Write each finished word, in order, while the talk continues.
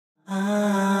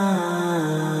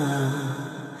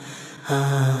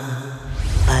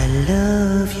I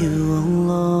love you,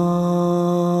 Allah.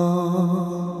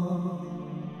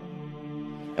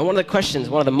 And one of the questions,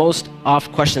 one of the most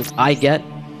oft questions I get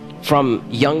from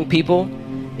young people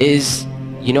is,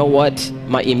 you know what,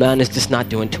 my Iman is just not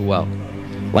doing too well.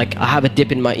 Like, I have a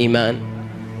dip in my Iman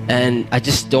and I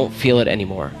just don't feel it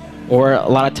anymore. Or a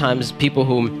lot of times people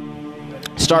who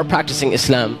start practicing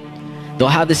Islam, they'll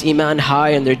have this Iman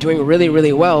high and they're doing really,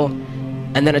 really well,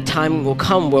 and then a time will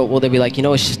come where they'll be like, you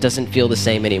know, it just doesn't feel the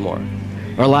same anymore.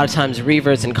 Or a lot of times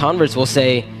reverts and converts will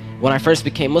say, when I first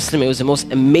became Muslim, it was the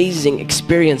most amazing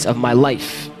experience of my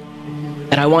life,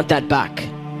 and I want that back.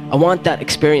 I want that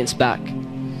experience back.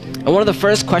 And one of the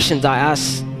first questions I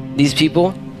ask these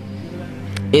people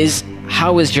is,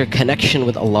 how is your connection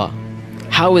with Allah?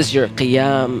 How is your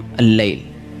qiyam al-layl?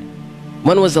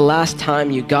 When was the last time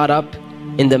you got up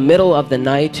in the middle of the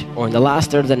night or in the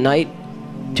last third of the night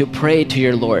to pray to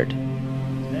your Lord?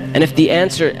 And if the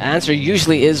answer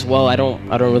usually is, well, I don't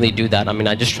really do that. I mean,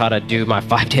 I just try to do my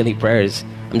 5 daily prayers.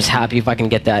 I'm just happy if I can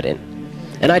get that in.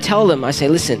 And I tell them, I say,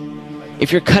 listen,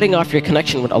 if you're cutting off your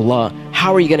connection with Allah,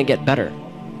 how are you going to get better?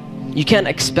 You can't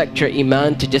expect your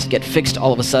Iman to just get fixed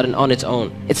all of a sudden on its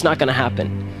own. It's not going to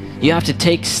happen. You have to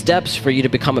take steps for you to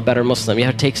become a better Muslim. You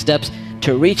have to take steps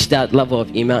to reach that level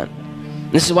of Iman.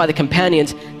 And this is why the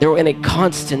companions, they were in a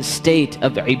constant state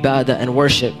of ibadah and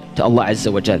worship to Allah Azza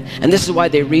wa Jal. And this is why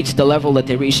they reached the level that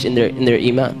they reached in their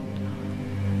Iman.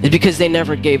 It's because they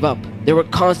never gave up. They were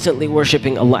constantly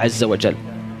worshipping Allah Azza wa Jal.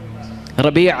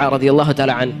 Rabi'a radiallahu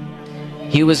ta'ala an,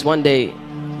 he was one day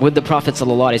with the Prophet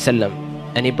sallallahu alaihi wasallam,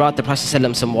 and he brought the Prophet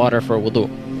sallallahu some water for wudu.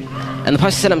 And the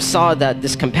Prophet sallallahu saw that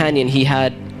this companion, he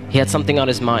had something on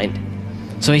his mind.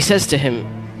 So he says to him,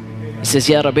 he says,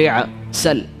 Ya Rabi'a,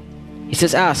 sal. He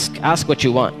says, ask what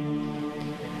you want.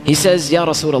 He says, Ya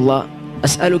Rasulullah,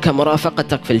 as'aluka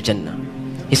murafaqatak fil jannah.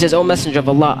 He says, O Messenger of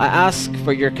Allah, I ask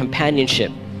for your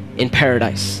companionship in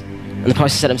paradise. And the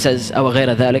Prophet says, Aw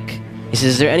ghayra dhalik. He says,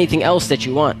 is there anything else that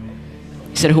you want?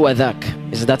 He said, Huwa dhak.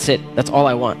 He said, that's it, that's all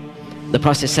I want. The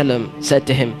Prophet said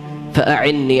to him,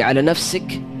 فَأَعِنِّي عَلَى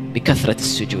نَفْسِكَ بِكَثْرَةِ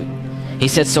السُّجُودِ. He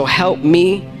said, so help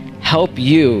me, help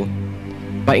you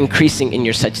by increasing in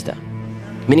your sajda.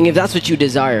 Meaning, if that's what you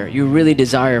desire, you really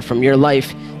desire from your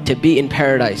life to be in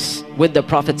paradise with the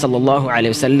Prophet sallallahu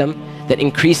alaihi wasallam, that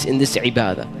increase in this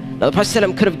ibadah. Now the Prophet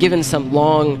ﷺ could have given some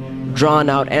long, drawn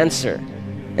out answer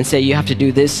and say, you have to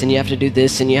do this and you have to do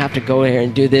this and you have to go here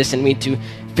and do this and we need to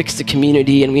fix the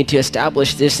community and we need to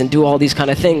establish this and do all these kind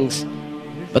of things.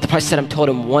 But the Prophet ﷺ told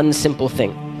him one simple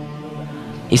thing.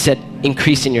 He said,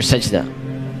 increase in your sajda.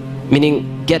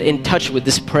 Meaning, get in touch with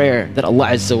this prayer that Allah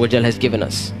Azza wa Jal has given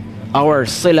us. Our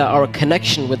sila, our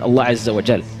connection with Allah Azza wa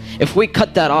Jal. If we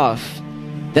cut that off,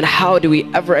 then how do we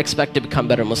ever expect to become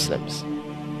better Muslims?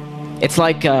 It's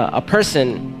like a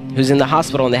person who's in the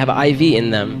hospital and they have an IV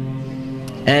in them,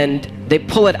 and they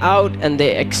pull it out and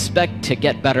they expect to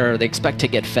get better, or they expect to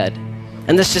get fed.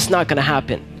 And that's just not going to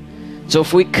happen. So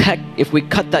if we cut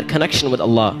that connection with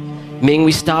Allah, meaning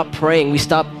we stop praying, we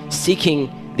stop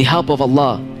seeking the help of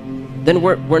Allah, then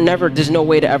there's no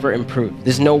way to ever improve.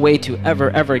 There's no way to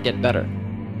ever get better.